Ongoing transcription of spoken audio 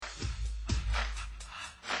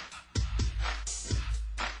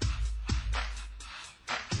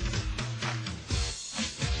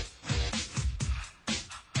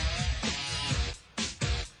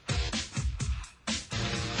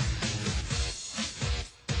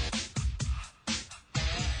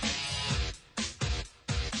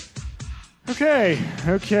Okay.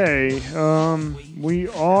 We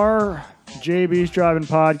are JB's Driving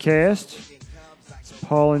Podcast. It's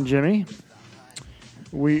Paul and Jimmy.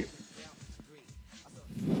 We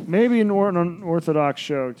maybe an unorthodox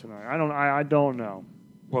show tonight. I don't know.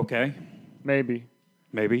 Okay. Maybe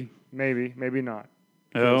not.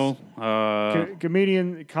 Oh.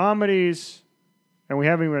 Comedies, and we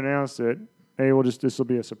haven't even announced it. Maybe this will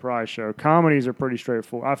be a surprise show. Comedies are pretty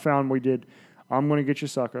straightforward. I found we did I'm Gonna Get You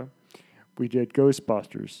Sucker. We did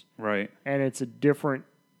Ghostbusters. Right. And it's a different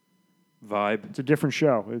vibe. It's a different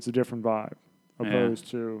show. It's a different vibe opposed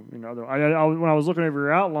to, when I was looking over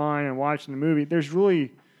your outline and watching the movie,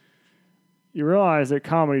 you realize that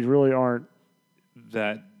comedies really aren't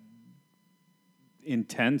that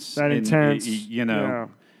intense. They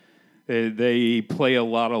play a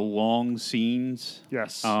lot of long scenes.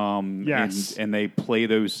 Yes. Yes. And they play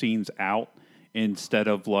those scenes out instead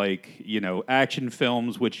of action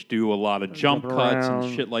films, which do a lot of jump cuts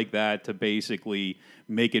and shit like that to basically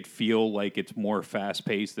make it feel like it's more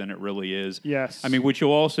fast-paced than it really is. Yes. I mean, which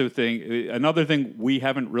you'll also think, another thing we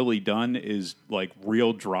haven't really done is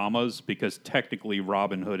real dramas, because technically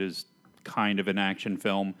Robin Hood is kind of an action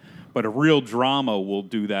film, but a real drama will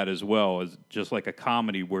do that as well, as just like a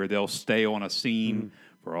comedy where they'll stay on a scene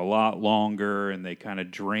for a lot longer and they kind of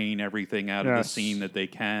drain everything out of the scene that they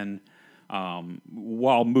can.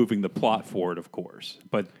 While moving the plot forward, of course.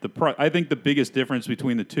 But I think the biggest difference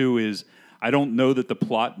between the two is I don't know that the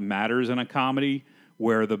plot matters in a comedy,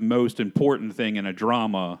 where the most important thing in a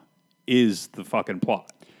drama is the fucking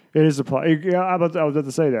plot. It is the plot. Yeah, I was about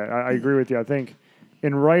to say that. I agree with you. I think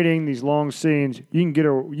in writing these long scenes, you can get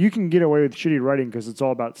away with shitty writing because it's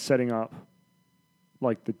all about setting up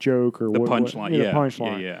the joke or the punchline. The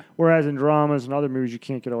punchline. Yeah. Whereas in dramas and other movies, you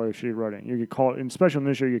can't get away with shitty writing. You get called, especially in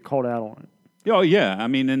this show, you get called out on it. Oh yeah, I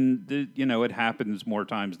mean, it happens more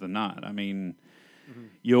times than not. I mean,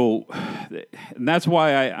 and that's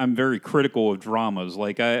why I'm very critical of dramas.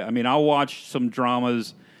 I'll watch some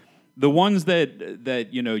dramas. The ones that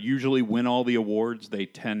usually win all the awards, they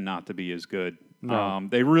tend not to be as good. No.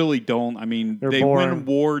 They really don't. I mean, they win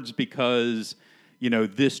awards because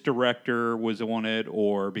this director was on it,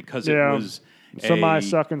 or because it was somebody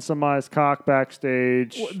sucking somebody's cock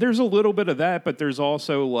backstage. Well, there's a little bit of that, but there's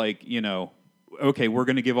also okay, we're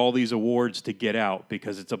going to give all these awards to Get Out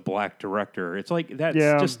because it's a black director. It's that's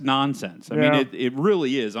just nonsense. I mean, it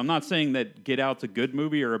really is. I'm not saying that Get Out's a good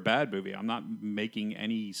movie or a bad movie. I'm not making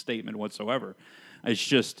any statement whatsoever. It's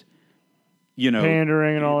just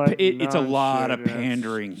pandering and all that. It's a lot of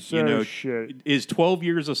pandering. Shit. Is 12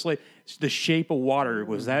 Years a Slave? The Shape of Water,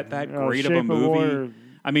 was that great of a movie? Water,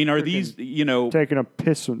 I mean, are these taking a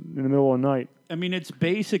piss in the middle of the night? I mean, it's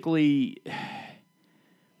basically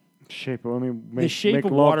Shape of. The Shape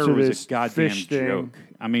of Water was a goddamn joke.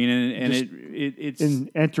 I mean, and it's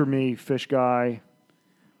Enter Me, Fish Guy.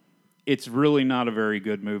 It's really not a very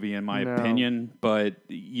good movie in my opinion, but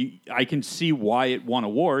I can see why it won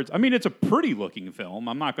awards. I mean, it's a pretty looking film.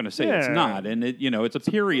 I'm not going to say it's not, and it's a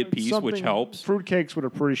period piece, which helps. Fruitcakes would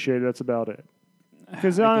appreciate it. That's about it.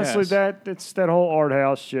 Because honestly, it's that whole art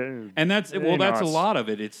house shit, and that's a lot of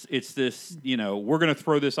it. It's this we're going to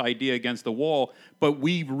throw this idea against the wall, but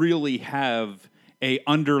we really have a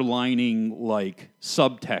underlining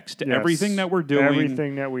subtext to everything that we're doing.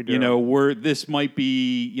 Everything that we do. This might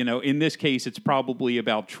be, in this case, it's probably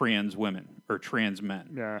about trans women or trans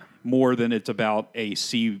men. Yeah. More than it's about a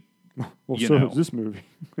C. Well, so is this movie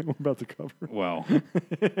we're about to cover. Well,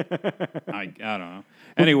 I don't know.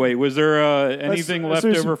 Anyway, was there anything left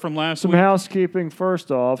over from last week? Some housekeeping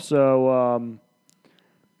first off. So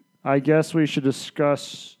I guess we should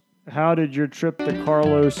discuss, how did your trip to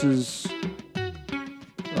Carlos's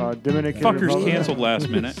Dominican Fuckers Republic canceled last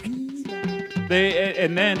minute.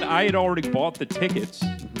 And then I had already bought the tickets,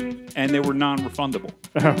 and they were non-refundable.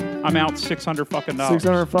 I'm out $600 fucking dollars.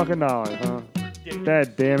 $600 fucking dollars, huh?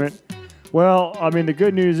 God damn it. Well, I mean, the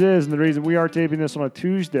good news is, and the reason we are taping this on a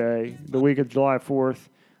Tuesday, the week of July 4th,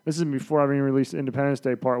 this is before having released Independence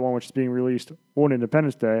Day Part 1, which is being released on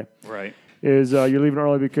Independence Day. Right. Is you're leaving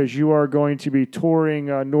early because you are going to be touring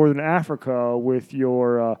Northern Africa with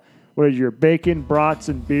your your bacon, brats,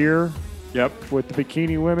 and beer. Yep. With the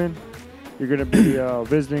bikini women. You're going to be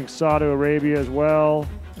visiting Saudi Arabia as well.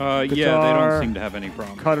 Qatar, they don't seem to have any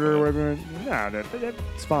problem. Qatar, whatever. Nah,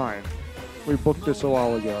 that's fine. We booked this a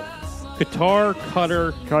while ago. Qatar,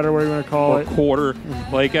 Qatar, whatever you want to call it. Quarter.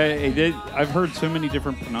 I've heard so many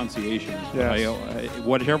different pronunciations. Yes.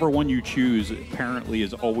 Whatever one you choose apparently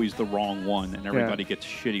is always the wrong one, and everybody gets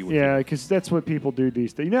shitty with it. Yeah, because that's what people do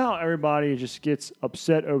these days. You know how everybody just gets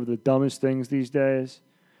upset over the dumbest things these days?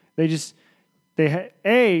 They just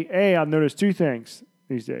I've noticed two things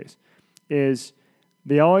these days is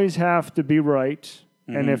they always have to be right,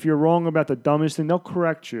 and if you're wrong about the dumbest thing, they'll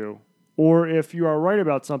correct you. Or if you are right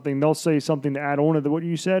about something, they'll say something to add on to what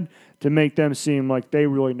you said to make them seem like they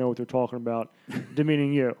really know what they're talking about,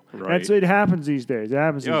 demeaning you. Right. It happens these days. It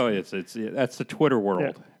happens. It's that's the Twitter world.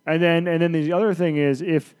 Yeah. And then the other thing is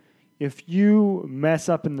if you mess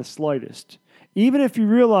up in the slightest, even if you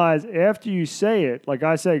realize after you say it, like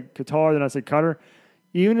I say Qatar, then I say Qatar,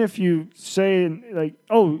 even if you say like,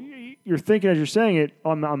 oh, you're thinking as you're saying it,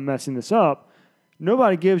 I'm messing this up.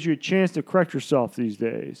 Nobody gives you a chance to correct yourself these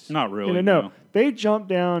days. Not really. No. They jump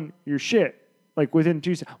down your shit like within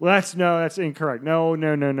 2 seconds. Well, that's incorrect. No,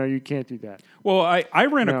 you can't do that. Well, I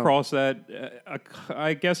ran across that.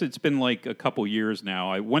 I guess it's been like a couple years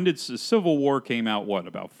now. When did the Civil War came out? What,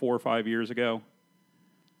 about 4 or 5 years ago?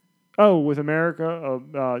 Oh, with America?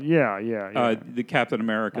 Yeah. The Captain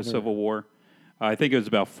America Civil War. I think it was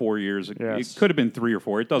about 4 years ago. Yes. It could have been 3 or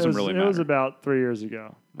 4. It doesn't really matter. It was about 3 years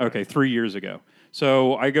ago. Okay, 3 years ago.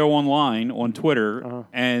 So I go online on Twitter,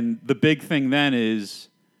 and the big thing then is,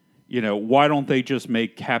 why don't they just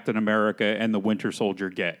make Captain America and the Winter Soldier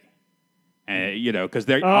gay? And, because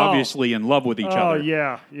they're obviously in love with each other. Oh,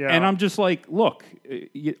 yeah. And I'm just like, look,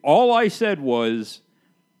 all I said was,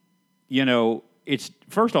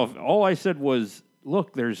 first off, all I said was,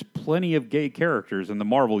 look, there's plenty of gay characters in the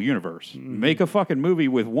Marvel Universe. Make a fucking movie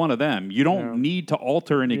with one of them. You don't need to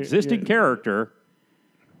alter an existing character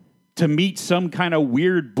to meet some kind of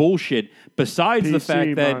weird bullshit. Besides PC the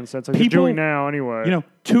fact that nonsense, like people you're doing now anyway.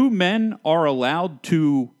 Two men are allowed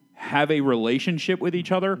to have a relationship with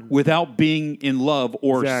each other without being in love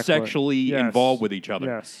or sexually involved with each other.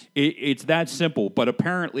 Yes. It's that simple. But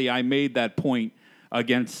apparently I made that point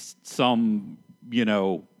against some,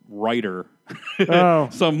 writer.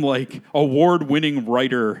 Some award-winning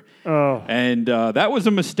writer. And that was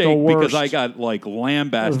a mistake because I got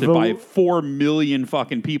lambasted by 4 million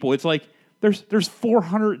fucking people. It's like there's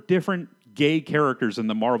 400 different gay characters in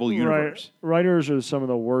the Marvel universe. Writers are some of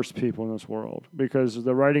the worst people in this world because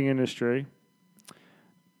the writing industry,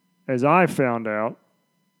 as I found out,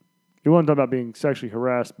 you want to talk about being sexually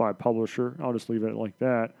harassed by a publisher, I'll just leave it like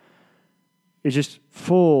that, it's just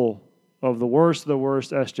full of the worst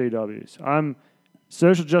SJWs. I'm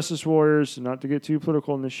social justice warriors, not to get too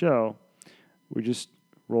political in the show. We just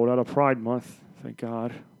rolled out a Pride Month, thank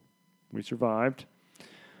God. We survived.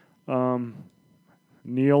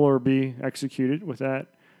 Kneel or be executed with that.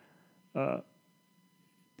 The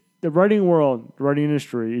writing world, the writing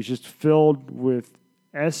industry is just filled with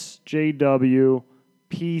SJW,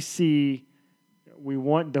 PC. We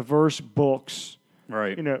want diverse books.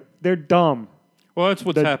 Right. They're dumb. Well, that's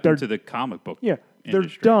what's happened to the comic book. Yeah,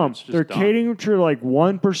 industry. They're dumb. They're dumb. catering to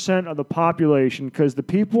 1% of the population because the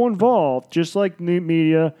people involved, just like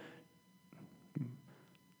media,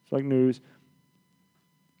 it's like news,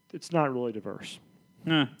 it's not really diverse.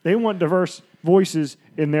 They want diverse voices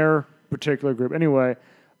in their particular group. Anyway,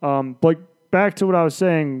 but back to what I was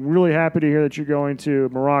saying, really happy to hear that you're going to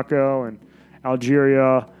Morocco and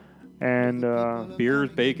Algeria and beer,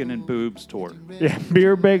 bacon, and boobs tour. Yeah,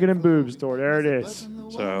 beer, bacon, and boobs tour. There it is.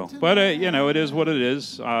 So, but it is what it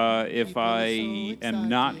is. If I am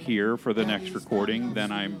not here for the next recording,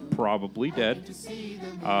 then I'm probably dead.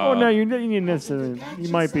 No, you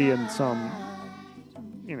might be in some,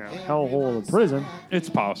 hellhole of a prison. It's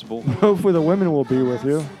possible. Hopefully, the women will be with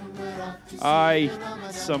you. I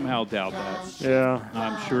somehow doubt that. Yeah,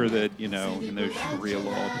 I'm sure that in those Sharia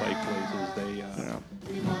law type places,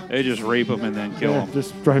 they just rape them and then kill them.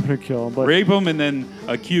 Just rape and kill them. But rape them and then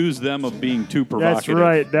accuse them of being too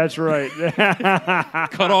provocative. That's right.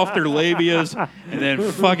 Cut off their labias and then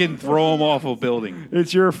fucking throw them off a building.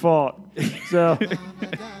 It's your fault. So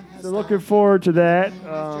looking forward to that.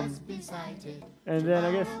 And then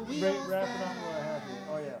I guess wrapping up what I have here.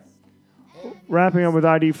 Oh yeah. Wrapping up with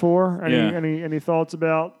ID4. Any thoughts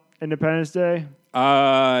about Independence Day?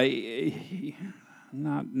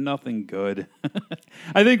 Nothing good.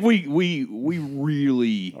 I think we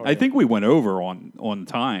really. I think we went over on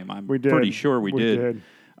time. I'm pretty sure we did.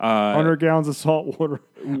 100 gallons of salt water.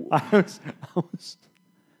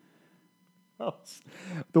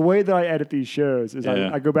 The way that I edit these shows is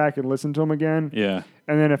I go back and listen to them again. Yeah.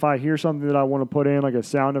 And then if I hear something that I want to put in, like a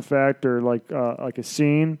sound effect or like a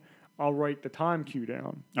scene, I'll write the time cue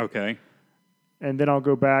down. Okay. And then I'll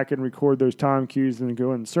go back and record those time cues and then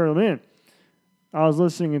go and insert them in. I was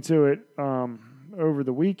listening to it over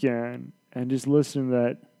the weekend and just listening to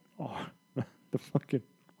that, the fucking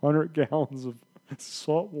 100 gallons of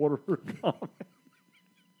salt water comment.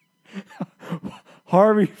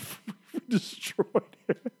 Harvey destroyed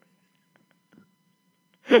it.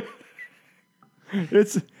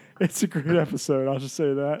 It's a great episode. I'll just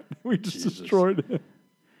say that we just Jesus. destroyed it.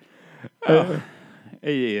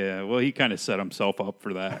 Yeah, well, he kind of set himself up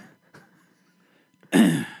for that.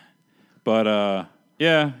 But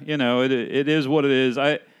yeah, it is what it is.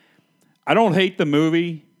 I don't hate the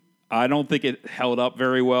movie. I don't think it held up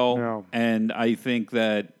very well. No. And I think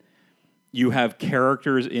that you have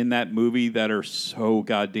characters in that movie that are so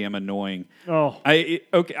goddamn annoying. Oh, I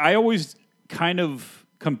always kind of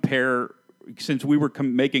compare, since we were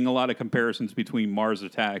making a lot of comparisons between Mars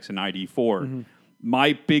Attacks and ID4.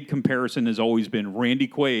 My big comparison has always been Randy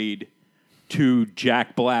Quaid to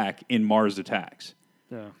Jack Black in Mars Attacks.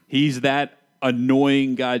 yeah. He's that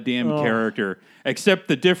annoying goddamn character. Except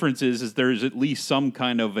the difference is there's at least some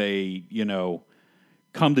kind of a,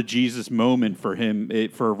 come to Jesus moment for him,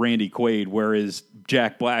 for Randy Quaid, whereas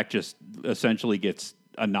Jack Black just essentially gets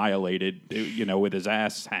annihilated, with his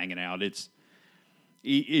ass hanging out. It's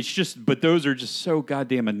just, but those are just so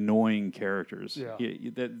goddamn annoying characters. Yeah.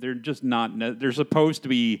 They're just not, they're supposed to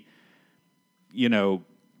be,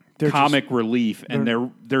 comic relief,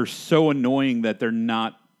 and they're so annoying that they're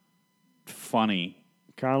not funny.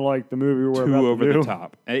 Kind of like the movie we're Too about over to do. the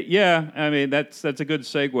top. Yeah, I mean that's a good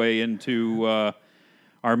segue into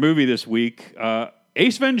our movie this week,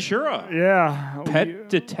 Ace Ventura, Yeah. Pet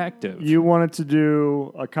Detective. You wanted to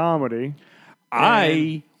do a comedy.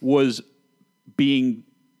 I was being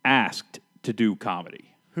asked to do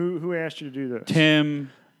comedy. Who asked you to do this?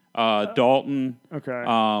 Tim, Dalton.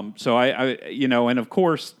 Okay. So I, and of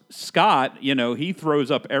course Scott, he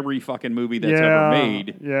throws up every fucking movie that's ever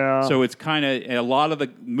made. Yeah. So it's kind of a lot of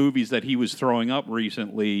the movies that he was throwing up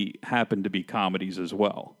recently happen to be comedies as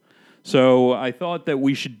well. So I thought that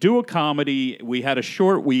we should do a comedy. We had a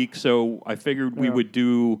short week, so I figured we would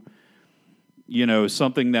do,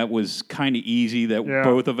 something that was kind of easy that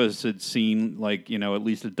both of us had seen, like, at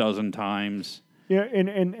least a dozen times. Yeah,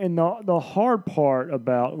 and the hard part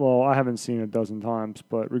about, well, I haven't seen it a dozen times,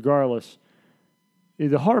 but regardless,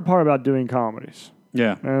 the hard part about doing comedies,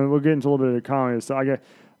 Yeah. and we'll get into a little bit of the comedy, so I guess,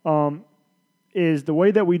 is the way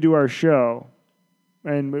that we do our show,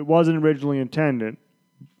 and it wasn't originally intended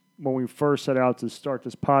when we first set out to start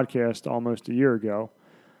this podcast almost a year ago,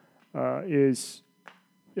 is,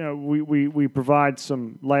 we provide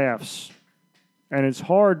some laughs, and it's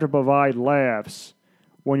hard to provide laughs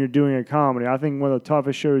when you're doing a comedy. I think one of the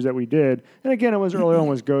toughest shows that we did, and again, it was early on,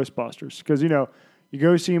 was Ghostbusters, because, you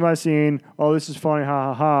go scene by scene, oh, this is funny,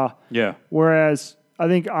 ha, ha, ha. Yeah. Whereas I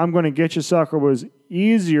think I'm Going to Get You, Sucker was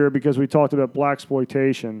easier because we talked about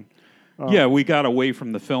blaxploitation. Yeah, we got away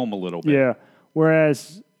from the film a little bit. Yeah.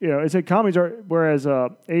 Whereas, it's a comedies are, whereas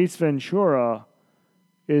Ace Ventura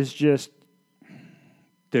is just,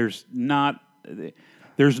 There's no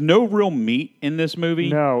real meat in this movie.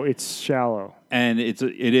 no, it's shallow. And it's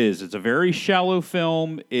a very shallow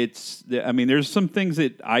film. There's some things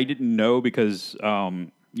that I didn't know because,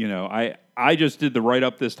 I just did the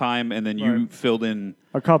write-up this time, and then you filled in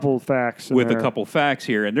A couple of facts. with a couple facts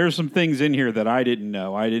here. And there's some things in here that I didn't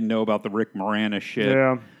know. I didn't know about the Rick Moranis shit.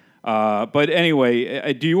 Yeah. But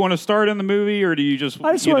anyway, do you want to start in the movie, or do you just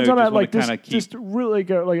I just want to talk about, like, kind of keep... just really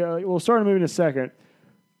go, we'll start the movie in a second,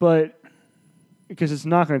 but because it's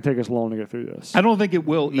not going to take us long to get through this. I don't think it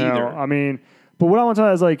will No, either. I mean, but what I want to tell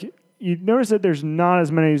you is, like, you notice that there's not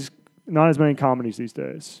as many comedies these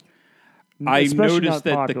days. I Especially noticed not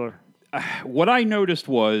that popular. what I noticed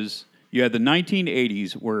was you had the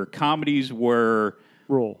 1980s where comedies were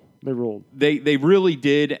They ruled. they really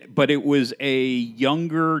did, but it was a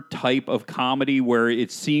younger type of comedy where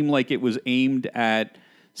it seemed like it was aimed at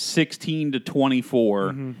 16 to 24.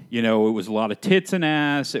 Mm-hmm. It was a lot of tits and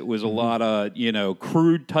ass. It was a lot of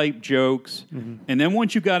crude type jokes. Mm-hmm. And then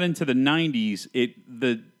once you got into the 90s,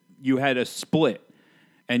 you had a split,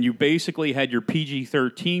 and you basically had your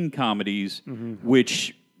PG-13 comedies,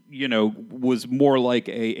 which was more like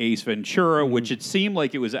a Ace Ventura, which it seemed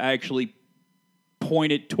like it was actually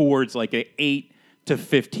pointed towards like a 8 to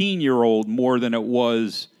 15-year-old more than it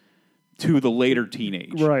was to the later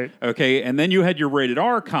teenage. Right. Okay, and then you had your rated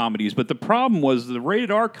R comedies, but the problem was the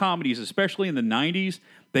rated R comedies, especially in the 90s,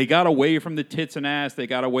 they got away from the tits and ass, they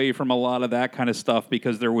got away from a lot of that kind of stuff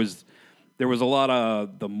because there was a lot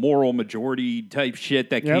of the moral majority type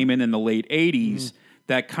shit that came in the late 80s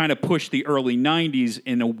that kind of pushed the early 90s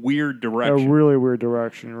in a weird direction. A really weird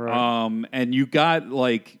direction, right? And you got,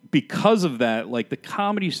 like, because of that, like, the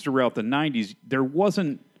comedies throughout the 90s, there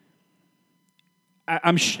wasn't...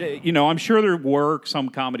 I'm sure there were some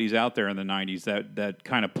comedies out there in the 90s that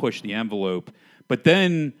kind of pushed the envelope. But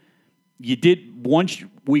then once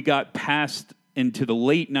we got past into the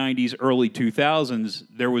late 90s, early 2000s,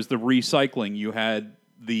 there was the recycling. You had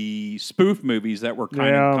the spoof movies that were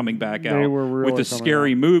kind Yeah, of coming back they out were really with the coming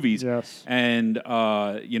scary out. movies. Yes. And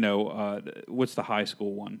what's the high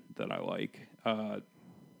school one that I like?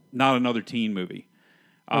 Not Another Teen Movie.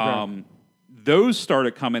 Okay. Those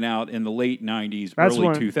started coming out in the late 90s, That's early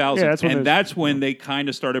when- 2000s. yeah, that's when and those- that's when they kind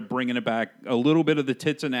of started bringing it back, a little bit of the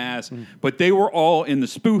tits and ass. Mm-hmm. But they were all in the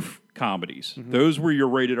spoof comedies. Those were your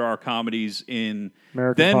rated R comedies in...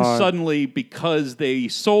 American then Pie. suddenly, because they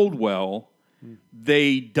sold well,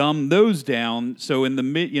 they dumbed those down. So in the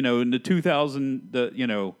the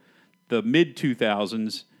mid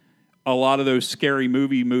 2000s, a lot of those scary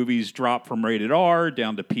movies dropped from rated R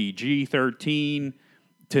down to PG-13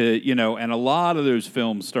 and a lot of those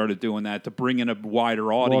films started doing that to bring in a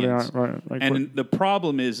wider audience. Right. And the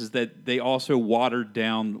problem is that they also watered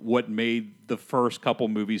down what made the first couple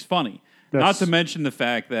movies funny. Not to mention the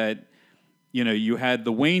fact that you had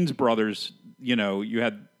the Wayans brothers, you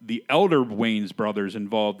had the elder Wayans brothers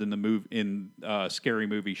involved in the scary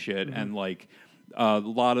movie shit, and like a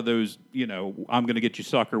lot of those, I'm Gonna Get You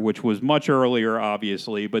Sucker, which was much earlier,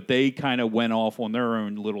 obviously, but they kind of went off on their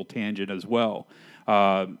own little tangent as well.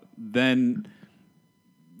 Then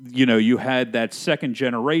you had that second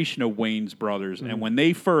generation of Wayans brothers, and when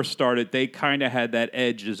they first started, they kind of had that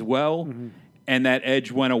edge as well. And that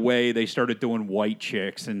edge went away. They started doing White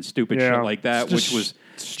Chicks and stupid shit like that, which was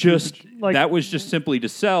just that was just simply to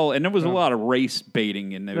sell. And there was a lot of race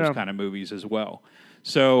baiting in those kind of movies as well.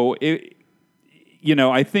 So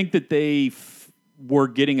I think that they were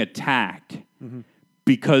getting attacked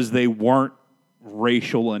because they weren't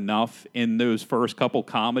racial enough in those first couple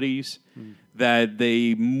comedies that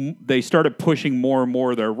they started pushing more and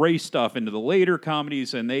more of their race stuff into the later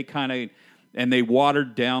comedies, and they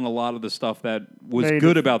watered down a lot of the stuff that was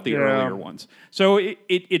good about the earlier ones. So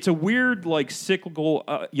it's a weird, like, cyclical,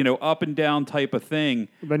 up and down type of thing.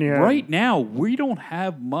 Right now, we don't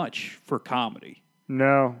have much for comedy.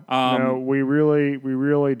 No, we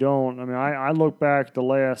really don't. I mean, I look back the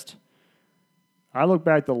last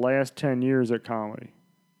 10 years at comedy.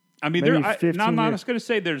 I mean, I'm not just going to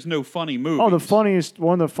say there's no funny movies. Oh, one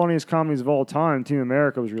of the funniest comedies of all time, Team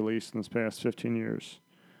America, was released in this past 15 years.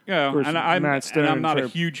 Yeah, and I'm not a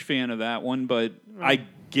huge fan of that one, but I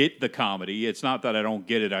get the comedy. It's not that I don't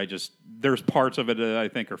get it. There's parts of it that I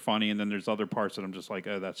think are funny, and then there's other parts that I'm just like,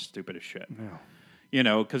 oh, that's stupid as shit. Yeah.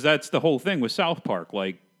 Because that's the whole thing with South Park.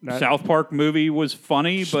 Like, South Park movie was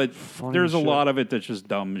funny, but there's a lot of it that's just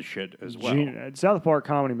dumb as shit as well. South Park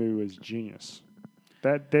comedy movie was genius.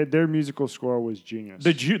 Their musical score was genius.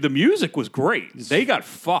 The music was great. They got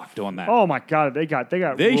fucked on that. Oh my god, they got.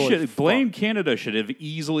 Blame Canada should have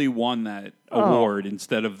easily won that award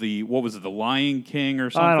instead of the Lion King or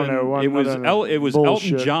something. I don't know. It was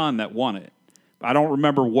Elton John that won it. I don't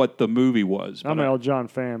remember what the movie was. I'm an Elton John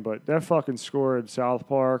fan, but that fucking score at South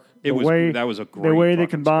Park. That was a great. The way they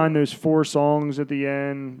combined those 4 songs at the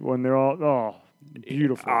end when they're all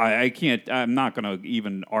beautiful. I'm not going to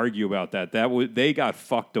even argue about that. They got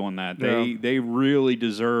fucked on that. They really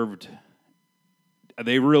deserved.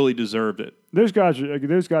 They really deserved it. Those guys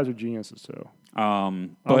are geniuses too.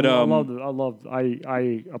 But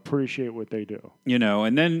I appreciate what they do.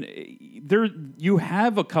 And then you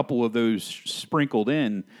have a couple of those sprinkled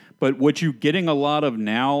in, but what you're getting a lot of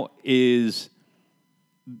now is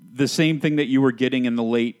the same thing that you were getting in the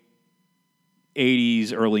late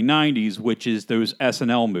 80s, early 90s, which is those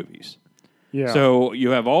SNL movies. Yeah. So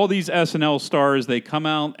you have all these SNL stars, they come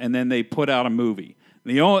out and then they put out a movie.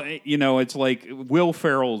 It's like Will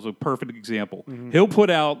Ferrell's a perfect example. Mm-hmm. He'll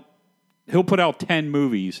put out 10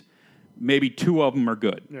 movies, maybe 2 of them are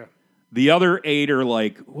good. Yeah. The other 8 are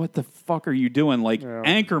like, what the fuck are you doing? Like,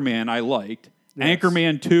 Anchorman I liked. Yes.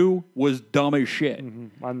 Anchorman 2 was dumb as shit.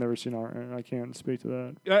 Mm-hmm. I've never seen art, and I can't speak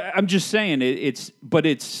to that. I'm just saying, it's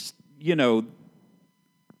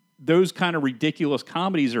those kind of ridiculous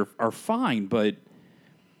comedies are fine, but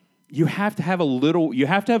you have to have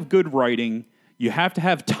good writing, you have to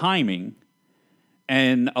have timing,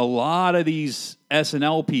 and a lot of these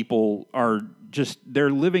SNL people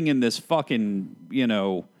they're living in this fucking,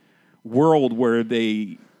 world where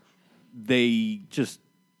they just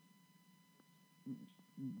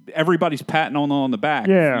everybody's patting on the back.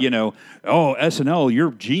 Yeah. Oh, SNL,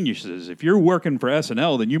 you're geniuses. If you're working for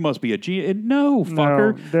SNL, then you must be a genius. No,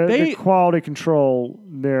 fucker. No, the quality control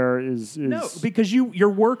there is no, because you're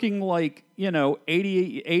working like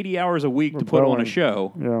 80 hours a week to put on a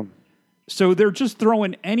show. Yeah. So they're just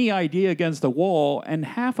throwing any idea against the wall, and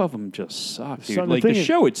half of them just suck, dude. Like, the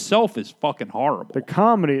show itself is fucking horrible.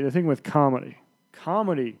 The thing with comedy,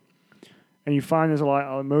 and you find there's a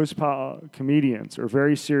lot. Most comedians are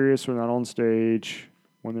very serious when they're not on stage,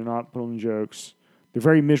 when they're not pulling jokes. They're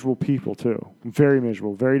very miserable people, too. Very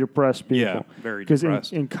miserable, very depressed people. Yeah, very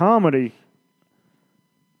depressed. Because in comedy,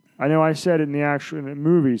 I know I said it in the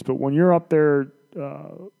movies, but when you're up there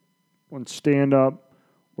on stand-up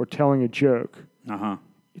or telling a joke,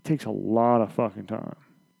 it takes a lot of fucking time.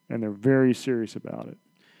 And they're very serious about it.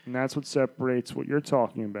 And that's what separates what you're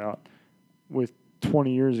talking about with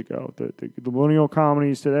 20 years ago. The millennial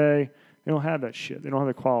comedies today, they don't have that shit. They don't have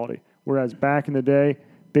the quality. Whereas back in the day,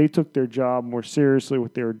 they took their job more seriously,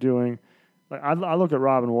 what they were doing. Like I look at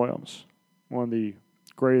Robin Williams, one of the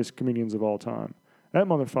greatest comedians of all time. That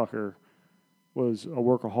motherfucker was a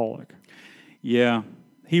workaholic. Yeah,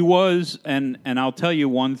 he was. And I'll tell you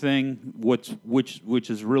one thing, which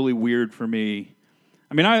is really weird for me.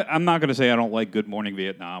 I mean, I'm not going to say I don't like Good Morning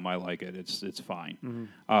Vietnam. I like it. It's fine. Mm-hmm.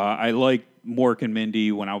 I liked Mork and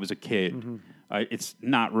Mindy when I was a kid. Mm-hmm. It's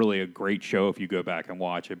not really a great show if you go back and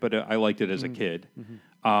watch it, but I liked it as a kid.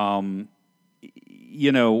 Mm-hmm.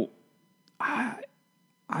 You know,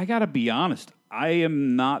 I got to be honest. I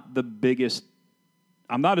am not the biggest.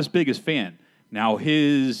 I'm not his biggest fan. Now,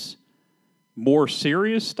 his more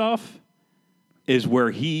serious stuff is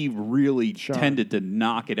where he really tended to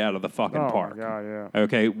knock it out of the fucking park. Oh, my God, yeah.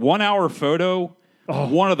 Okay, 1 Hour Photo,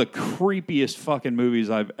 one of the creepiest fucking movies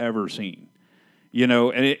I've ever seen. You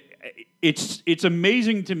know, and it's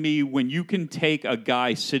amazing to me when you can take a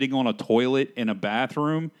guy sitting on a toilet in a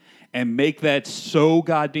bathroom and make that so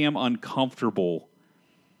goddamn uncomfortable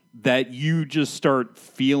that you just start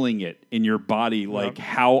feeling it in your body, like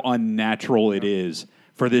how unnatural it is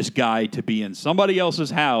for this guy to be in somebody else's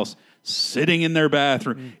house sitting in their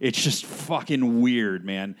bathroom. It's just fucking weird,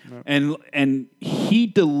 man. And he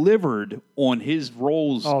delivered on his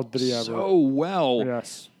roles so well.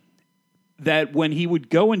 Yes. That when he would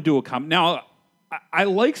go and do a comedy, now I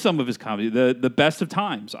like some of his comedy, the Best of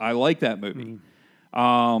Times. I like that movie,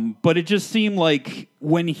 but it just seemed like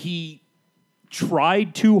when he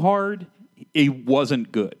tried too hard, it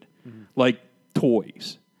wasn't good. Like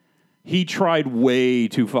Toys, he tried way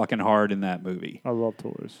too fucking hard in that movie. I love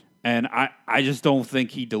Toys, and I just don't think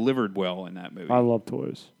he delivered well in that movie. I love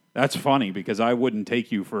Toys. That's funny because I wouldn't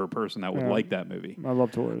take you for a person that would like that movie. I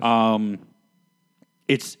love Toys.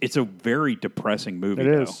 It's a very depressing movie. It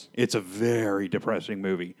is. It's a very depressing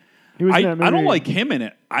movie. He was in that movie. I don't like him in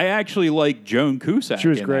it. I actually like Joan Cusack. She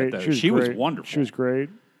was in great. That, she was wonderful. She was great.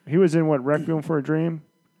 He was in what, Requiem for a Dream?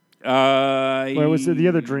 Wait, what's the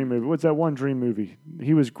other Dream movie? What's that one Dream movie?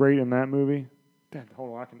 He was great in that movie. Dad,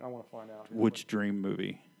 hold on, I want to find out. Which Dream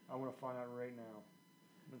movie? I want to find out right now.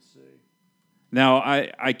 Let's see. Now,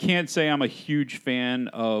 I can't say I'm a huge fan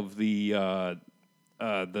of the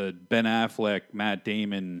Ben Affleck, Matt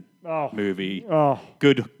Damon movie.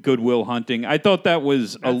 Good Will Hunting. I thought that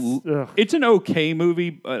was it's an okay movie,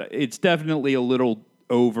 but it's definitely a little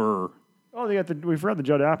over. Oh, we forgot the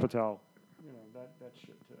Judd Apatow. You know, that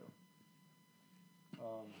shit too.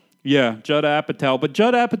 Yeah, Judd Apatow, but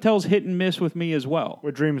Judd Apatow's hit and miss with me as well.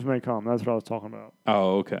 With Dreams May Come, that's what I was talking about.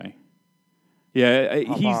 Oh, okay. Yeah,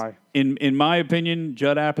 he's in my opinion,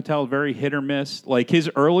 Judd Apatow is very hit or miss. Like his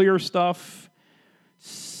earlier stuff,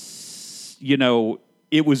 you know,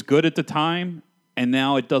 it was good at the time, and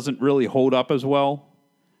now it doesn't really hold up as well.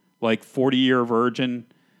 Like 40-Year Virgin.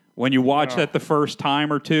 When you watch that the first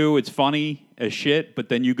time or two, it's funny as shit, but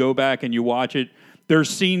then you go back and you watch it. There's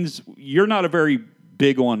scenes, you're not a very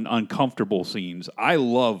big on uncomfortable scenes. I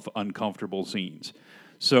love uncomfortable scenes.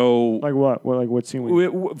 So, like what? Like what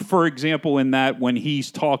scene? For example, in that when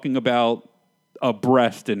he's talking about a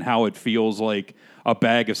breast and how it feels like a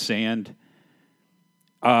bag of sand,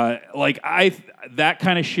 that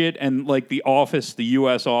kind of shit, and like The Office, the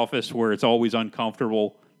U.S. Office, where it's always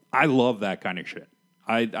uncomfortable. I love that kind of shit.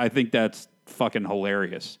 I think that's fucking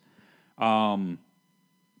hilarious. But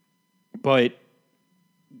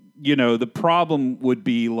you know, the problem would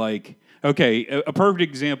be like. Okay, a perfect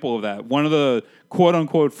example of that. One of the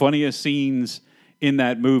quote-unquote funniest scenes in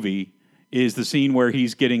that movie is the scene where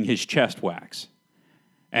he's getting his chest wax.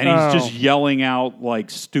 And he's just yelling out,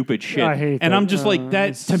 like, stupid shit. I hate and that. I'm just like,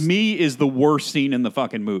 that, to me, is the worst scene in the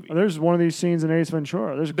fucking movie. There's one of these scenes in Ace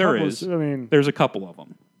Ventura. There's a couple of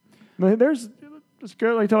them. Let's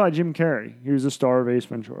go, like, talk about Jim Carrey. He was the star of Ace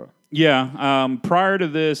Ventura. Yeah. Prior to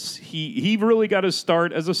this, he really got his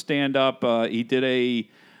start as a stand-up. He did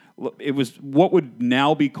it was what would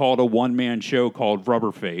now be called a one-man show called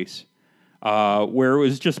Rubberface, where it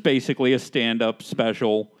was just basically a stand-up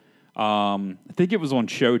special. I think it was on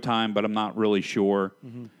Showtime, but I'm not really sure.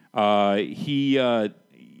 Mm-hmm.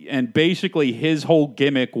 And basically his whole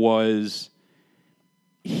gimmick was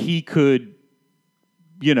he could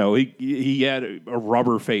he had a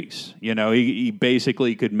rubber face. He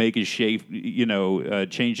basically could make his shape,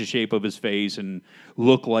 change the shape of his face and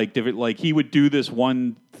look like different. Like he would do this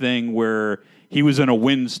one thing where he was in a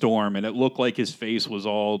windstorm and it looked like his face was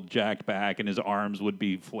all jacked back and his arms would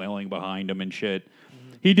be flailing behind him and shit.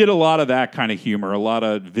 Mm-hmm. He did a lot of that kind of humor, a lot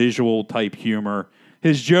of visual type humor.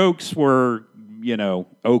 His jokes were,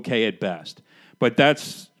 okay at best, but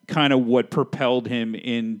that's kind of what propelled him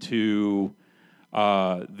into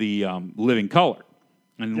the Living Color.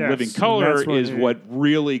 And Living Color is what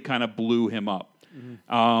really kind of blew him up.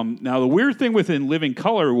 Mm-hmm. Now, the weird thing within Living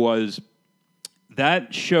Color was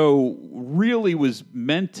that show really was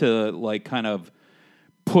meant to like kind of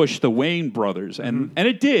push the Wayne brothers. And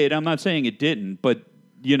it did. I'm not saying it didn't, but,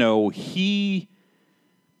 he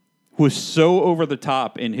was so over the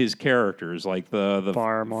top in his characters, like the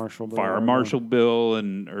Fire Marshal Bill. Bill,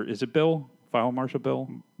 or is it Bill? Fire Marshal Bill?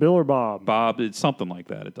 Bill or Bob? Bob, it's something like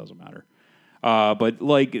that. It doesn't matter. But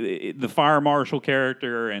like the Fire Marshal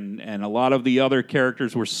character and a lot of the other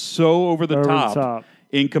characters were so over the top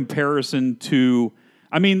in comparison to,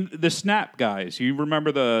 the Snap guys. You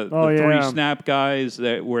remember the three Snap guys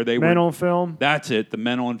where they Men were on Film? That's it, the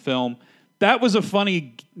Men on Film. That was a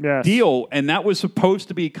funny deal, and that was supposed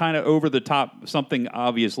to be kind of over the top, something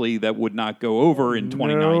obviously that would not go over in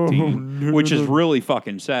 2019, which is really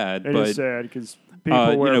fucking sad. It is sad because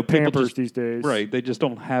people wear Pampers these days. Right, they just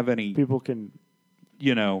don't have any. People can,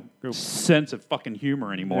 sense of fucking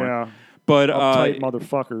humor anymore. Yeah, but uptight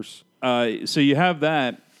motherfuckers. So you have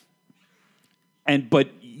that, but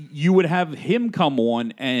you would have him come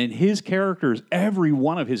on, and his characters, every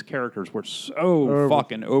one of his characters, were so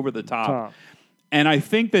fucking over the top. And I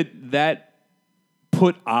think that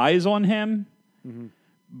put eyes on him,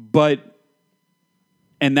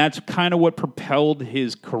 and that's kind of what propelled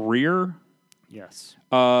his career. Yes.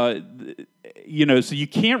 So you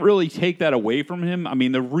can't really take that away from him. I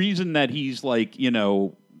mean, the reason that he's like,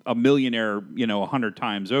 a millionaire, 100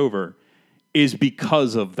 times over is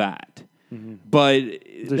because of that. Mm-hmm. But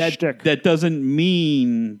that doesn't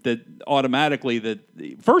mean that automatically that,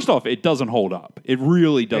 first off, it doesn't hold up. It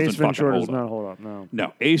really doesn't Ace Ventura fucking does not hold up, no.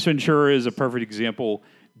 No, Ace Ventura is a perfect example.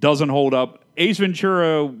 Doesn't hold up. Ace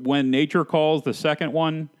Ventura, When Nature Calls, the second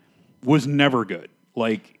one, was never good.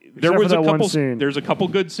 Like, there's a couple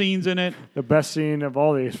good scenes in it. The best scene of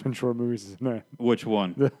all the Ace Ventura movies is in that. Which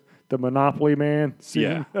one? The Monopoly Man scene.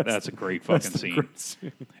 Yeah, that's a great fucking scene. Great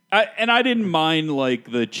scene. I didn't mind like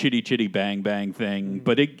the chitty chitty bang bang thing,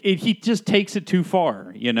 but he just takes it too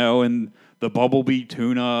far, and the Bumblebee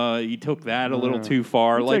tuna, he took that a little too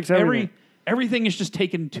far. Like everything is just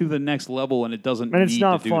taken to the next level, and it doesn't. And it's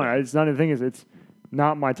not fun. That. It's not the thing is it's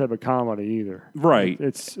not my type of comedy either. Right.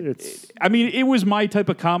 It's. It was my type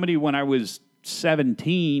of comedy when I was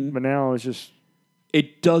 17, but now it's just.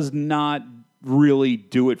 It does not really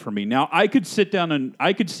do it for me. Now, I could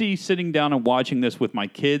see sitting down and watching this with my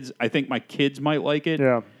kids. I think my kids might like it.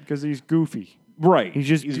 Yeah, because he's goofy. Right.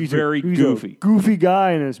 He's very goofy. Goofy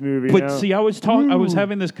guy in this movie. But see, I was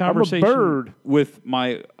having this conversation with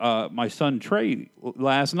my my son Trey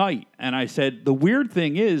last night, and I said, the weird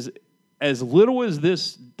thing is, as little as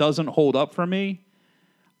this doesn't hold up for me,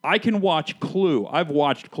 I can watch Clue. I've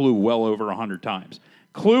watched Clue well over 100 times.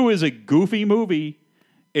 Clue is a goofy movie.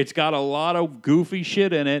 It's got a lot of goofy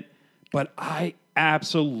shit in it, but I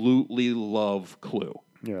absolutely love Clue.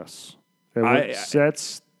 Yes. What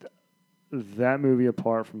sets that movie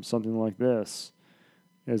apart from something like this,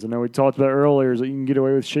 as I know we talked about earlier, is that you can get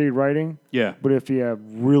away with shitty writing. Yeah. But if you have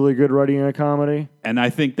really good writing in a comedy. And I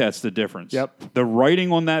think that's the difference. Yep. The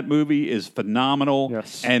writing on that movie is phenomenal.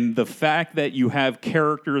 Yes. And the fact that you have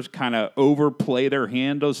characters kind of overplay their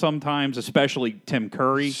hand sometimes, especially Tim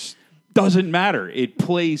Curry. Doesn't matter. It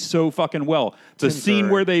plays so fucking well. The scene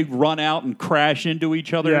where they run out and crash into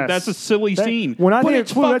each other, that's a silly scene. When I think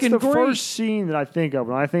of Clue, that's the first scene that I think of.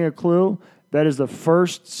 When I think of Clue, that is the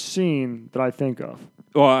first scene that I think of.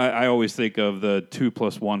 Well, I always think of the 2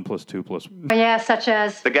 + 1 + 2 + 1. Yeah, such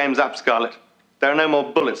as? The game's up, Scarlet. There are no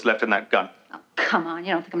more bullets left in that gun. Oh, come on.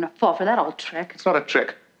 You don't think I'm going to fall for that old trick? It's not a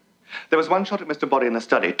trick. There was one shot at Mr. Body in the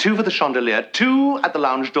study, 2 for the chandelier, 2 at the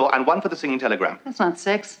lounge door, and 1 for the singing telegram. That's not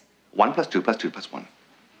 6. 1 + 2 + 2 + 1.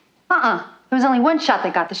 There was only one shot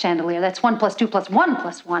that got the chandelier. That's 1 + 2 +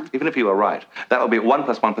 1 + 1. Even if you were right, that would be 1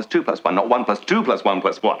 + 1 + 2 + 1, not 1 + 2 + 1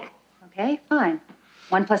 + 1. Okay, fine.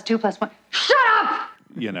 1 + 2 + 1. Shut up!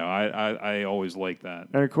 I always like that.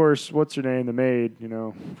 And of course, what's her name? The maid,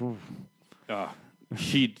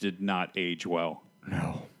 She did not age well.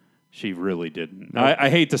 No. She really didn't. No. I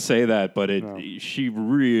hate to say that, but she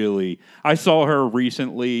really... I saw her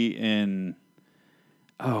recently in...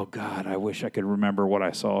 Oh, God, I wish I could remember what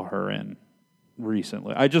I saw her in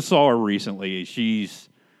recently. I just saw her recently. She's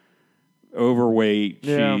overweight.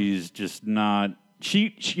 Yeah. She's just not...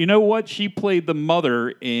 She, you know what? She played the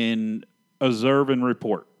mother in Observe and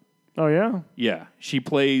Report. Oh, yeah? Yeah. She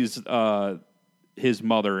plays his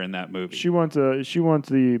mother in that movie. She went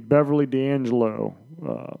the Beverly D'Angelo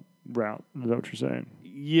route. Is that what you're saying?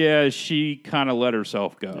 Yeah, she kind of let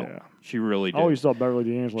herself go. Yeah. She really did. I always thought Beverly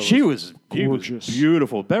D'Angelo She was gorgeous.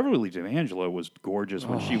 Beautiful. Beverly D'Angelo was gorgeous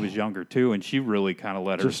when she was younger, too, and she really kind of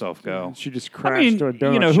let herself go. She just crashed to a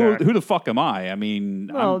donut you know, shack. who the fuck am I? I mean,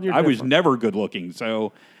 Well, you're I was different. never good looking,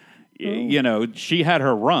 so, you know, she had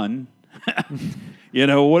her run. You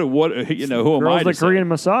know, what you know, who am I Girls to at say? Korean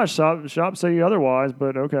massage shop say otherwise,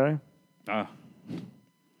 but okay.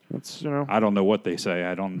 That's, I don't know what they say.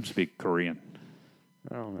 I don't speak Korean.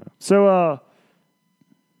 I don't know. So,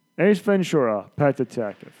 Ace Ventura, Pet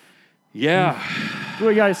Detective. Yeah.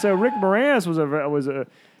 Well, guys, so Rick Moranis was a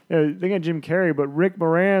they got Jim Carrey, but Rick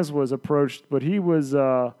Moranis was approached, but he was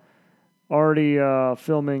already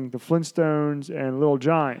filming The Flintstones and Little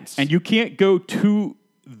Giants. And you can't go to...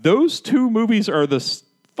 Those two movies are the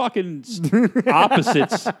fucking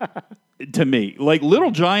opposites to me. Like,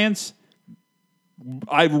 Little Giants,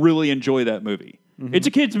 I really enjoy that movie. Mm-hmm. It's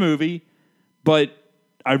a kid's movie, but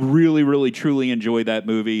I really, really, truly enjoy that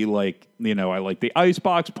movie. Like, you know, I like the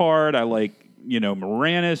icebox part. I like, you know,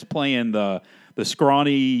 Moranis playing the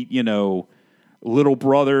scrawny, you know, little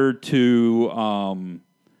brother to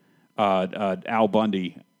Al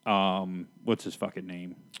Bundy. What's his fucking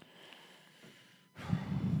name?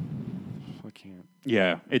 I can't.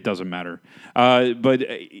 Yeah, it doesn't matter. But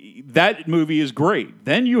that movie is great.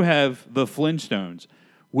 Then you have The Flintstones,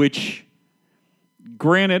 which,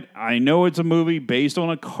 granted, I know it's a movie based on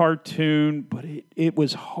a cartoon, but it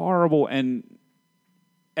was horrible and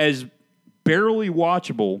as barely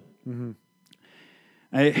watchable. Mm-hmm.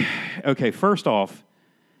 Okay, first off,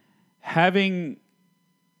 having,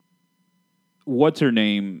 what's her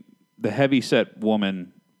name, the heavyset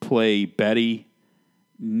woman play Betty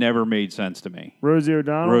never made sense to me. Rosie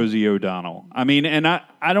O'Donnell? Rosie O'Donnell. I mean, and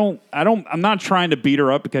I'm not trying to beat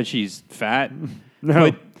her up because she's fat.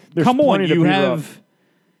 No, but come on, plenty to you beat her have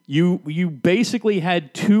you basically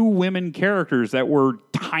had two women characters that were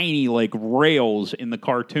tiny like rails in the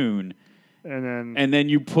cartoon. And then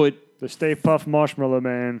you put the Stay Puft Marshmallow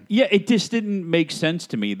Man. Yeah, it just didn't make sense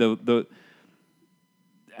to me.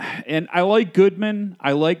 And I like Goodman.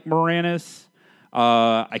 I like Moranis.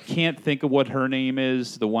 I can't think of what her name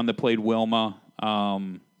is, the one that played Wilma.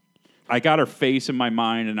 I got her face in my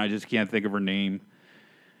mind, and I just can't think of her name.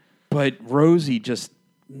 But Rosie just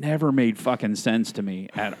never made fucking sense to me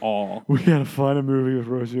at all. We gotta find a movie with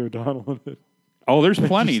Rosie O'Donnell in it. Oh, there's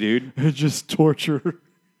plenty, dude. It's just torture.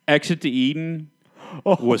 Exit to Eden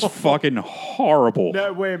was fucking horrible.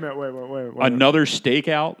 No, wait a minute. Wait. Another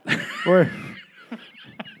stakeout. Wait.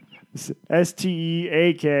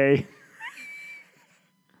 STEAK.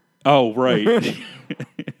 Oh, right.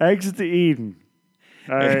 Exit to Eden.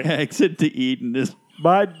 All right. Exit to Eden is...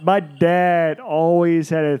 My dad always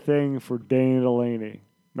had a thing for Dana Delaney.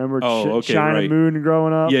 Remember China right. Moon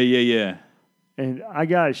growing up? Yeah.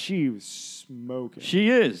 And she was smoking. She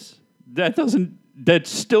is. That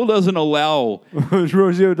still doesn't allow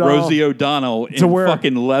Rosie O'Donnell in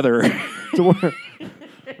fucking leather. to wear,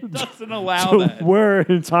 It doesn't allow that. wear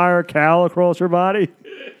an entire cowl across her body.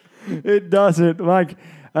 It doesn't. Like,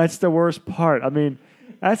 that's the worst part. I mean,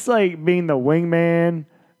 that's like being the wingman,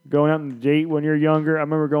 going out on a date when you're younger. I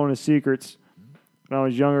remember going to Secrets when I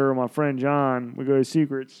was younger with my friend John. We go to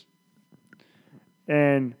Secrets.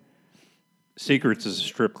 And Secrets is a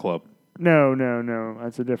strip club. no.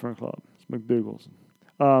 That's a different club. It's McDougal's.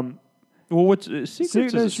 Well, what's Secrets?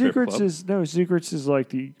 Is a strip club. Secrets is like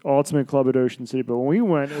the ultimate club at Ocean City. But when we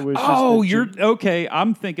went, it was Oh, just you're okay.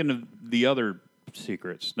 I'm thinking of the other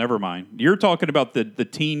Secrets. Never mind. You're talking about the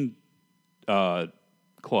teen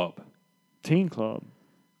club. teen club.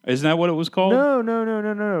 Isn't that what it was called?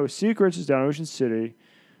 No. Secrets is down Ocean City.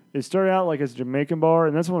 It started out like as a Jamaican bar,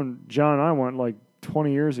 and that's when John and I went like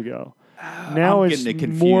 20 years ago. Now I'm it's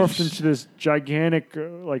getting it morphed confused. into this gigantic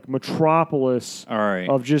like metropolis All right.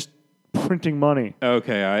 of just printing money.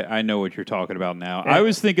 Okay, I know what you're talking about now. I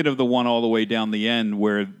was thinking of the one all the way down the end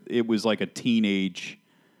where it was like a teenage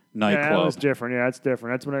nightclub. Yeah, that was different. Yeah, that's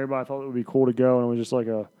different. That's when everybody thought it would be cool to go, and it was just like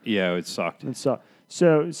a... Yeah, it sucked. It sucked.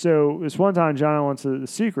 So this one time, John and I went to the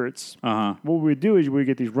Secrets. Uh-huh. What we would do is we would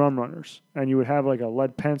get these rum runners, and you would have like a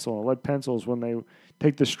lead pencil. And a lead pencil is when they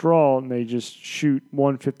take the straw and they just shoot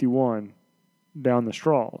 151 down the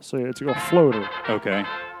straw. So it's like a floater. Okay.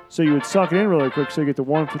 So you would suck it in really quick, so you get the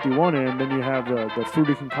 151 in, then you have the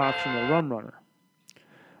fruity concoction, the rum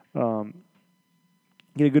runner.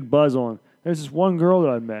 Get a good buzz on. There's this one girl that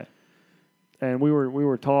I met, and we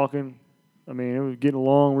were talking. I mean, it was getting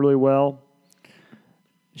along really well.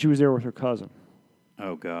 She was there with her cousin.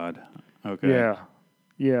 Oh, God. Okay.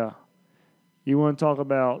 Yeah. You want to talk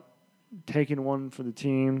about taking one for the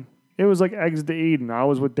team? It was like Exit to Eden. I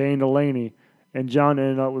was with Dane Delaney, and John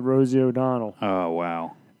ended up with Rosie O'Donnell. Oh,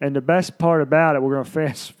 wow. And the best part about it, we're going to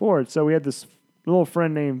fast forward. So we had this little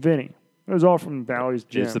friend named Vinny. It was all from Valley's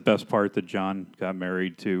gym. Is the best part that John got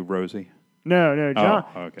married to Rosie? No, John.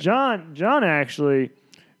 Oh, okay. John actually,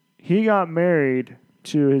 he got married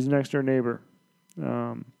to his next door neighbor,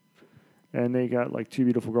 and they got like 2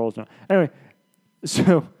 beautiful girls now. Anyway,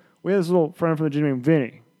 so we had this little friend from the gym named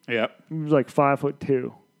Vinny. Yep. He was like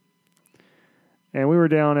 5'2", and we were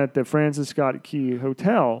down at the Francis Scott Key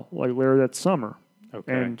Hotel like later that summer.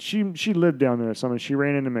 Okay. And she lived down there this summer. And she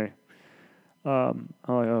ran into me. I'm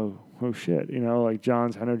like, oh shit, I know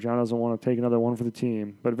John doesn't want to take another one for the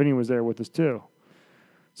team, but Vinny was there with us too.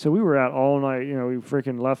 So we were out all night. We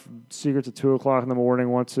freaking left Secrets at 2:00 in the morning.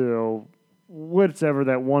 Went to whatever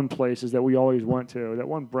that one place is that we always went to. That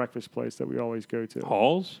one breakfast place that we always go to.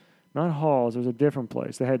 Halls? Not Halls. It was a different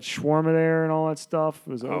place. They had shawarma there and all that stuff.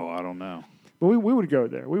 It was I don't know. But we would go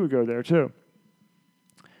there. We would go there too.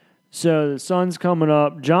 So the sun's coming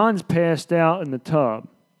up. John's passed out in the tub,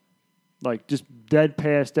 like just dead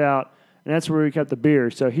passed out, and that's where we kept the beer.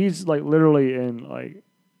 So he's like literally in like,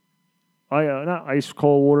 not ice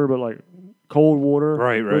cold water, but like cold water,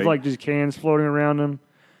 right, with like just cans floating around him.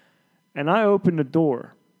 And I opened the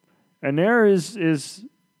door, and there is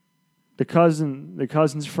the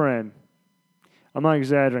cousin's friend. I'm not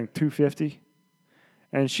exaggerating, 250,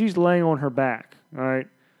 and she's laying on her back, all right,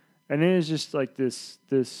 and it is just like this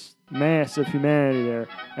mass of humanity there,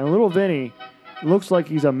 and little Vinny looks like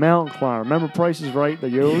he's a mountain climber. Remember Price is Right? The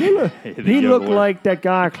yodeler? He looked like that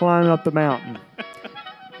guy climbing up the mountain.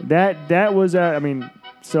 That was I mean,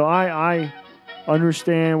 so I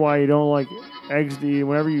understand why you don't like XD.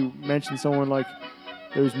 Whenever you mention someone like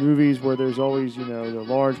those movies where there's always, the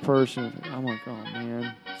large person, I'm like, oh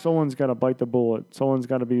man, someone's got to bite the bullet. Someone's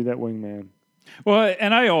got to be that wingman. Well,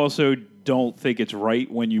 and I also don't think it's right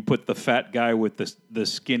when you put the fat guy with the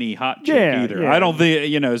skinny hot chick either. Yeah. I don't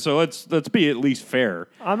think, so let's be at least fair.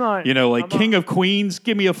 I'm not. King of Queens,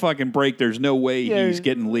 give me a fucking break. There's no way he's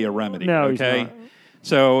getting Leah Remini. No, okay? he's not.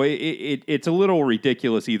 So it's a little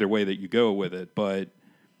ridiculous either way that you go with it, but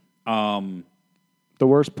the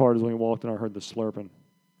worst part is when we walked in, I heard the slurping.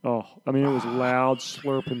 Oh, I mean, it was loud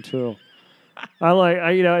slurping too. And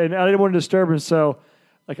I didn't want to disturb him, so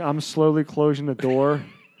I'm slowly closing the door,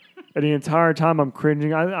 and the entire time I'm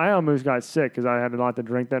cringing. I almost got sick because I had a lot to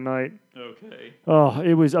drink that night. okay. Oh,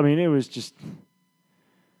 it was just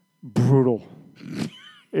brutal.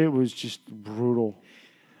 It was just brutal.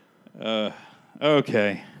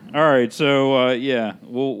 Okay. All right. So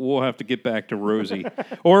we'll have to get back to Rosie,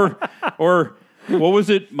 or what was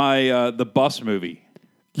it? The bus movie.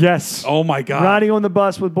 Yes. Oh my God. Riding on the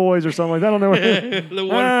bus with boys or something like that. I don't know. The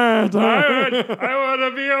one, I want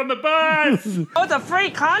to be on the bus. Oh, it's a free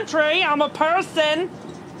country. I'm a person.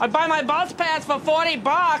 I buy my bus pass for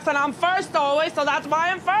 $40, and I'm first always, so that's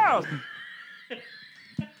why I'm first.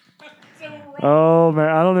 Oh man,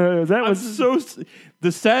 I don't know.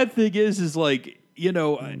 The sad thing is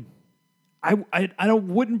I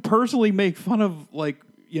wouldn't personally make fun of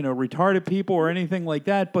retarded people or anything like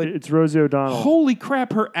that, but it's Rosie O'Donnell. Holy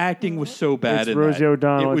crap, her acting was so bad. It's Rosie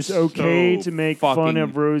O'Donnell. It's okay to make fun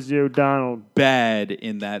of Rosie O'Donnell. Bad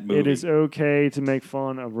in that movie. It is okay to make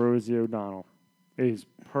fun of Rosie O'Donnell. It is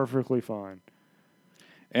perfectly fine.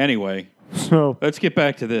 Anyway, so let's get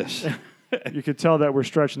back to this. You could tell that we're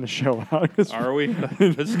stretching the show out. Are we?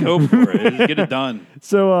 Let's go for it. Let's get it done.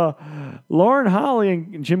 So, Lauren Holly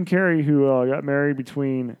and Jim Carrey, who got married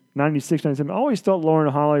between 96 and 97, I always thought Lauren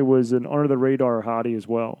Holly was an under-the-radar hottie as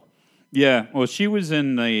well. Yeah, well, she was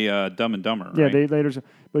in the Dumb and Dumber, Yeah, right? they later,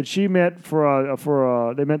 but she met they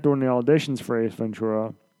met during the auditions for Ace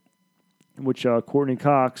Ventura, which Courtney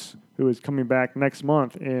Cox, who is coming back next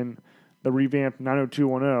month in the revamped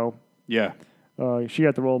 90210. Yeah. She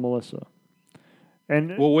got the role of Melissa.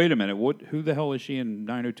 And well, wait a minute. Who the hell is she in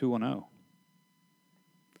 90210?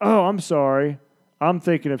 Oh, I'm sorry. I'm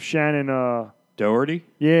thinking of Shannon. Doherty?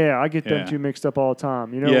 Yeah, I get them two mixed up all the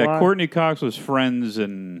time. You know why? Courtney Cox was Friends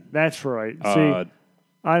and... That's right. See,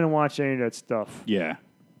 I didn't watch any of that stuff. Yeah.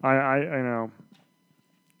 I know.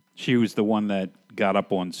 She was the one that got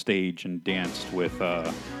up on stage and danced with...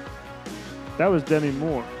 that was Demi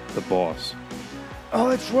Moore. The boss. Oh,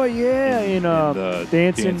 that's right. Yeah, in the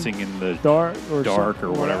Dancing in the Dark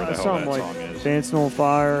or whatever the hell something that like song is. Dancing on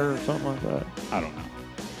Fire or something like that. I don't know.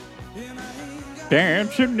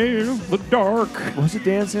 Dancing in the dark. Was it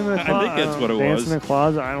Dancing in the Closet? I think that's what it was. Dancing in the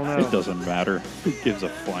Closet. I don't know. It doesn't matter. Who gives a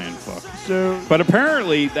flying fuck? So, But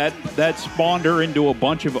apparently that spawned her into a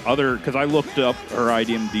bunch of other. Because I looked up her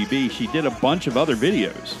IMDb. She did a bunch of other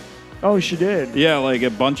videos. oh, she did. Yeah, like a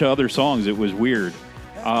bunch of other songs. It was weird.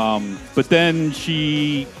 But then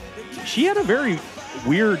she had a very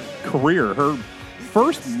weird career. Her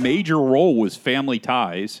first major role was Family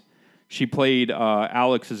Ties. She played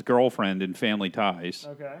Alex's girlfriend in Family Ties.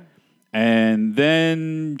 Okay. And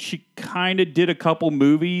then she kind of did a couple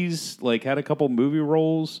movies, like had a couple movie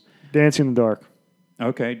roles. Dancing in the Dark.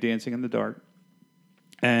 Okay, Dancing in the Dark.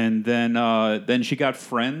 And then she got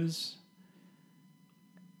Friends.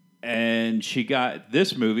 And she got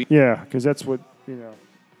this movie. Yeah, because that's what,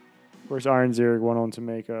 of course, Iron Zierig went on to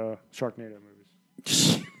make Sharknado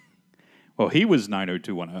movies. Well, he was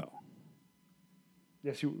 90210.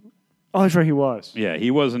 Yes, oh, that's right, he was. Yeah,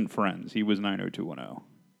 he wasn't Friends. He was 90210.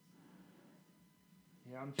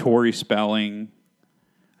 Yeah, Tori Spelling.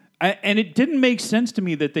 And it didn't make sense to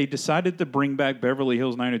me that they decided to bring back Beverly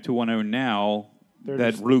Hills 90210 now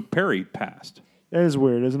that Luke Perry passed. That is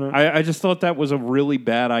weird, isn't it? I just thought that was a really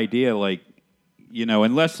bad idea. Like,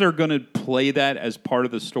 unless they're going to play that as part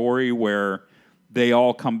of the story where they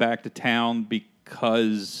all come back to town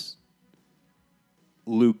because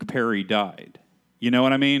Luke Perry died. You know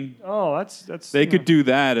what I mean? Oh, that's. They could do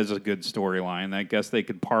that as a good storyline. I guess they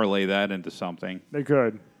could parlay that into something. They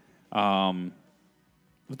could.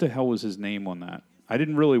 What the hell was his name on that? I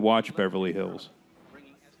didn't really watch Beverly Hills.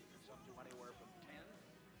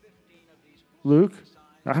 Luke?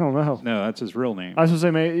 I don't know. No, that's his real name. I was going to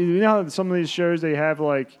say, man, you know how some of these shows they have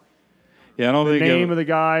like Yeah, I don't the think name of the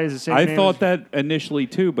guy is the same I name thought as- that initially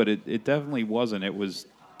too, but it definitely wasn't. It was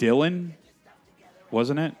Dylan,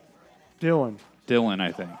 wasn't it? Dylan. Dylan,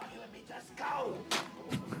 I think.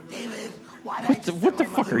 What the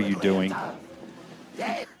fuck are you doing?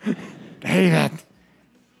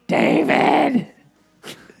 David!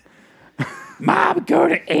 Mom, go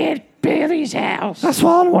to Aunt Bailey's house. I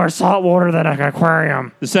swallowed more salt water than an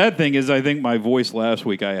aquarium. The sad thing is, I think my voice last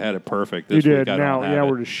week I had it perfect. This You week did. I Now- don't have yeah, it.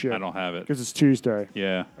 we're just shit. I don't have it. Because it's Tuesday.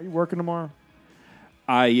 Yeah, Are you working tomorrow?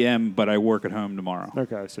 I am, but I work at home tomorrow.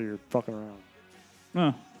 Okay, so you're fucking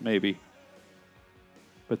around. Maybe.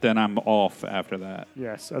 But then I'm off after that.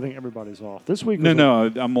 Yes, I think everybody's off. This week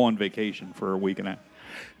No, I'm on vacation for a week and a half.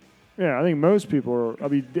 Yeah, I think most people are. I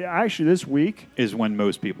mean, actually, this week Is when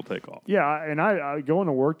most people take off. Yeah, and I going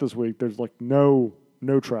to work this week. There's like no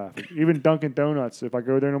traffic. Even Dunkin' Donuts. If I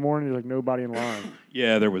go there in the morning, there's like nobody in line.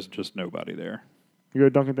 Yeah, there was just nobody there. You go to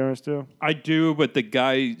Dunkin' Donuts too? I do, but the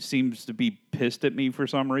guy seems to be pissed at me for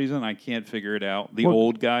some reason. I can't figure it out. The What?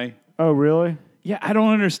 old guy. Oh, really? Yeah, I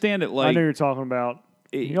don't understand it. I Like know you're talking about.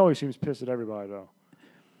 He always seems pissed at everybody though.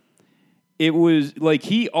 it was like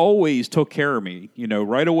he always took care of me.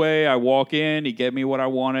 Right away I walk in, he gave me what I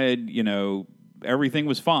wanted. Everything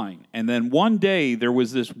was fine. And then one day there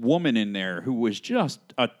was this woman in there who was just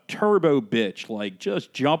a turbo bitch, like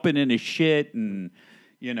just jumping into shit and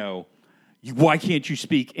why can't you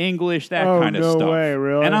speak English? That Oh, kind of no stuff. way,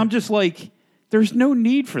 really? And I'm just like, there's no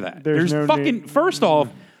need for that. There's no fucking need. First off,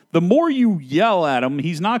 the more you yell at him,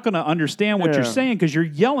 he's not going to understand what you're Yeah. saying because you're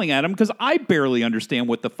yelling at him because I barely understand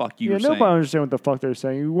what the fuck you're saying. Nobody understands what the fuck they're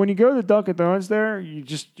saying. When you go to the Dunkin' Donuts there,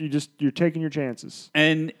 you're taking your chances.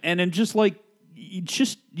 And then just like,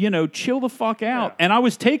 chill the fuck out. Yeah. And I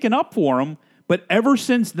was taken up for him, but ever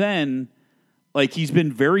since then, like he's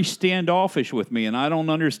been very standoffish with me, and I don't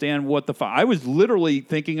understand what the fuck. I was literally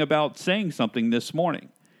thinking about saying something this morning.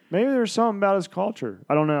 Maybe there's something about his culture.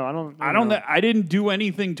 I don't know. I don't know. I didn't do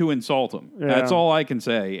anything to insult him. Yeah. That's all I can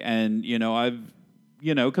say. And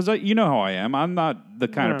because you know how I am. I'm not the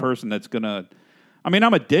kind of person that's gonna. I mean,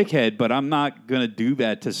 I'm a dickhead, but I'm not gonna do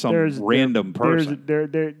that to some random person.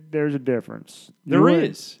 There's a difference. There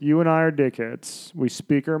is. You and I are dickheads. We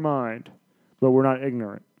speak our mind, but we're not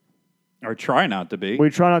ignorant. Or try not to be.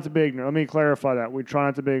 We try not to be ignorant. Let me clarify that. We try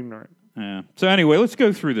not to be ignorant. Yeah. So anyway, let's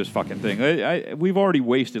go through this fucking thing. We've already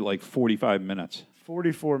wasted like 45 minutes.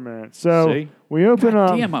 44 minutes. So See? we open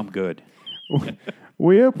up. Damn, I'm good.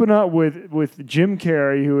 We open up with Jim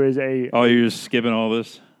Carrey, who is a. Oh, you're just skipping all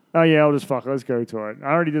this? Oh yeah, I'll just fuck it. Let's go to it. I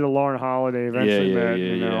already did a Lauren Holiday.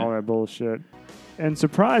 Eventually all that bullshit. And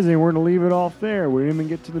surprisingly, we're gonna leave it off there. We didn't even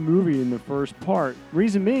get to the movie in the first part.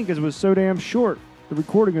 Reason being, because it was so damn short. The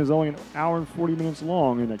recording is only an hour and 40 minutes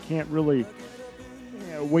long, and I can't really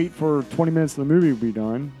wait for 20 minutes of the movie to be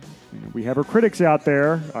done. We have our critics out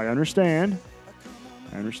there. I understand.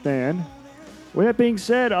 I understand. With that being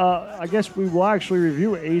said, I guess we will actually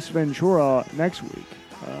review Ace Ventura next week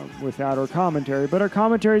without our commentary. But our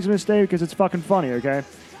commentary is going to stay because it's fucking funny, okay?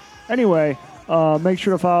 Anyway, make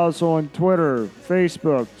sure to follow us on Twitter,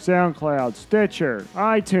 Facebook, SoundCloud, Stitcher,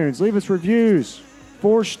 iTunes. Leave us reviews.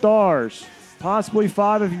 4 stars. Possibly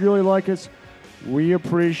 5 if you really like us. We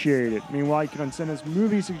appreciate it. Meanwhile, you can send us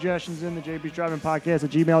movie suggestions in the JB's Driving Podcast at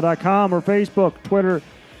gmail.com or Facebook, Twitter.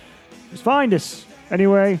 Just find us.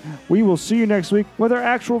 Anyway, we will see you next week with our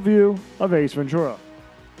actual view of Ace Ventura.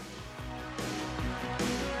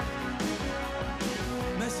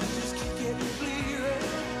 Messages keep getting clearer.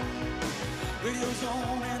 Radio's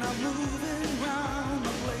on and I'm moving around the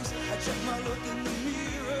place. I check my look in the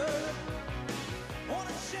mirror.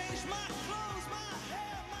 Wanna change my clothes.